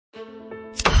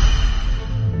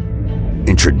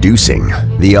Introducing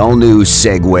the all-new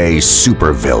Segway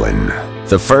Super Villain,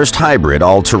 the first hybrid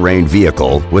all-terrain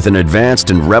vehicle with an advanced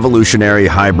and revolutionary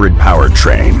hybrid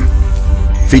powertrain.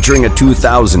 Featuring a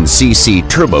 2,000cc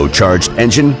turbocharged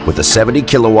engine with a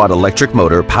 70-kilowatt electric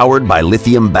motor powered by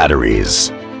lithium batteries.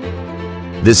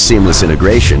 This seamless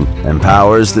integration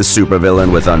empowers the Super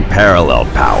Villain with unparalleled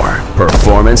power,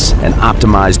 performance, and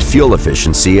optimized fuel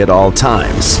efficiency at all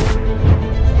times.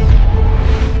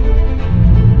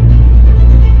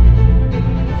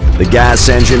 The gas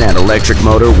engine and electric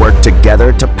motor work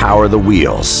together to power the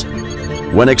wheels.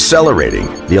 When accelerating,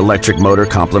 the electric motor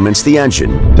complements the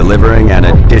engine, delivering an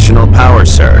additional power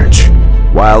surge.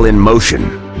 While in motion,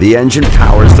 the engine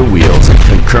powers the wheels and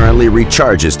concurrently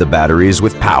recharges the batteries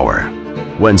with power.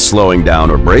 When slowing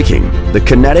down or braking, the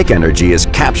kinetic energy is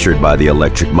captured by the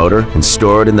electric motor and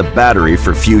stored in the battery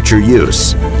for future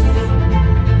use.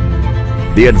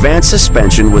 The advanced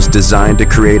suspension was designed to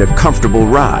create a comfortable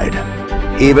ride,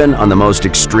 even on the most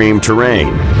extreme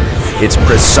terrain. Its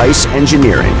precise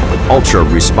engineering,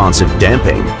 ultra-responsive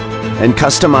damping, and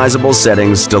customizable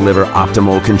settings deliver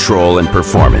optimal control and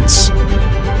performance.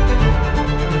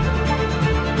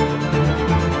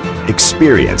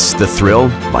 Experience the thrill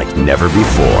like never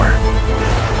before.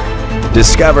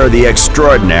 Discover the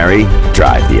extraordinary,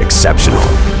 drive the exceptional.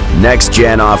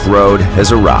 Next-gen off-road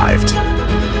has arrived.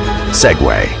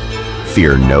 Segway,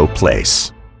 fear no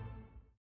place.